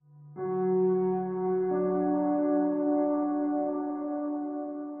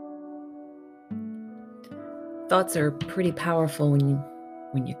Thoughts are pretty powerful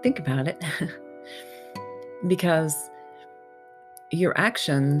when you think about it, because your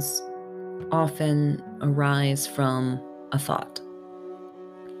actions often arise from a thought.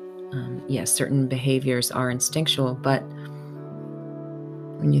 Yes, certain behaviors are instinctual, but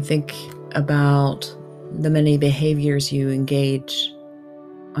when you think about the many behaviors you engage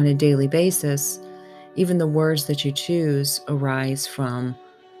on a daily basis, even the words that you choose arise from,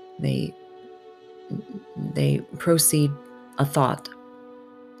 they proceed a thought.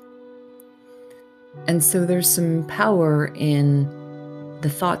 And so there's some power in the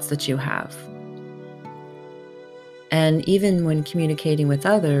thoughts that you have. And even when communicating with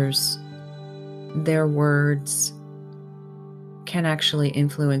others, their words can actually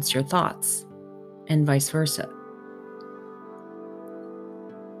influence your thoughts, and vice versa.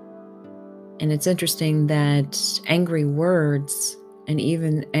 And it's interesting that angry words and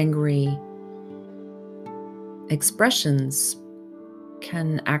even angry expressions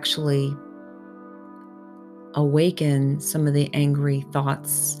can actually awaken some of the angry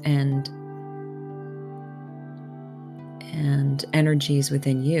thoughts and energies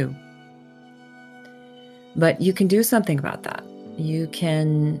within you. But you can do something about that. You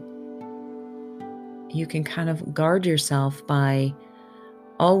can kind of guard yourself by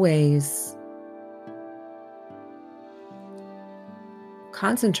always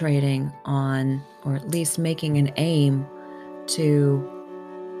concentrating on, or at least making an aim to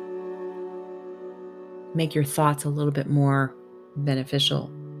make your thoughts a little bit more beneficial.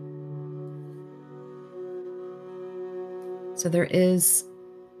 So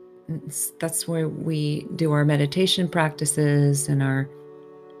that's where we do our meditation practices, and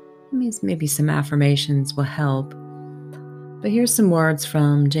maybe some affirmations will help. But here's some words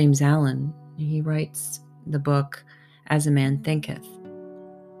from James Allen. He writes the book As a Man Thinketh.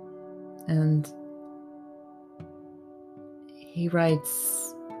 And he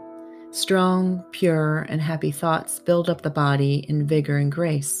writes, strong, pure, and happy thoughts build up the body in vigor and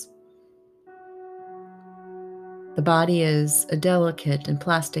grace. The body is a delicate and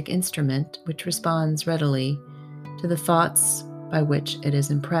plastic instrument which responds readily to the thoughts by which it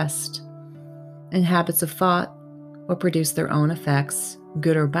is impressed, and habits of thought will produce their own effects,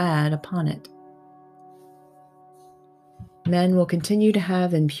 good or bad, upon it. Men will continue to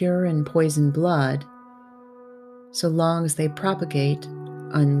have impure and poisoned blood so long as they propagate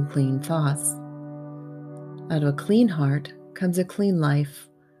unclean thoughts. Out of a clean heart comes a clean life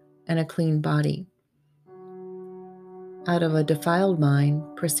and a clean body. Out of a defiled mind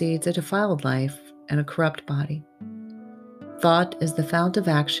proceeds a defiled life and a corrupt body. Thought is the fount of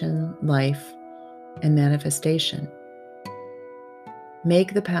action, life, and manifestation.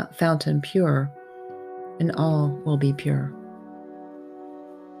 Make the fountain pure, and all will be pure.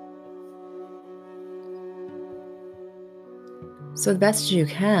 So the best you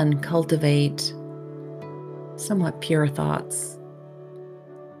can, cultivate somewhat pure thoughts,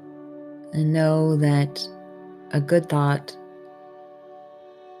 and know that a good thought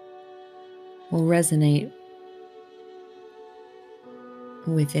will resonate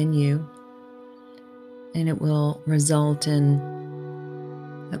within you, and it will result in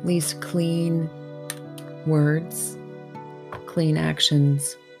at least clean words, clean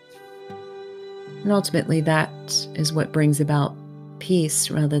actions. And ultimately, that is what brings about peace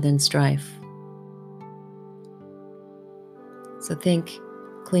rather than strife. So think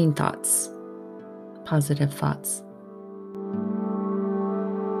clean thoughts, positive thoughts.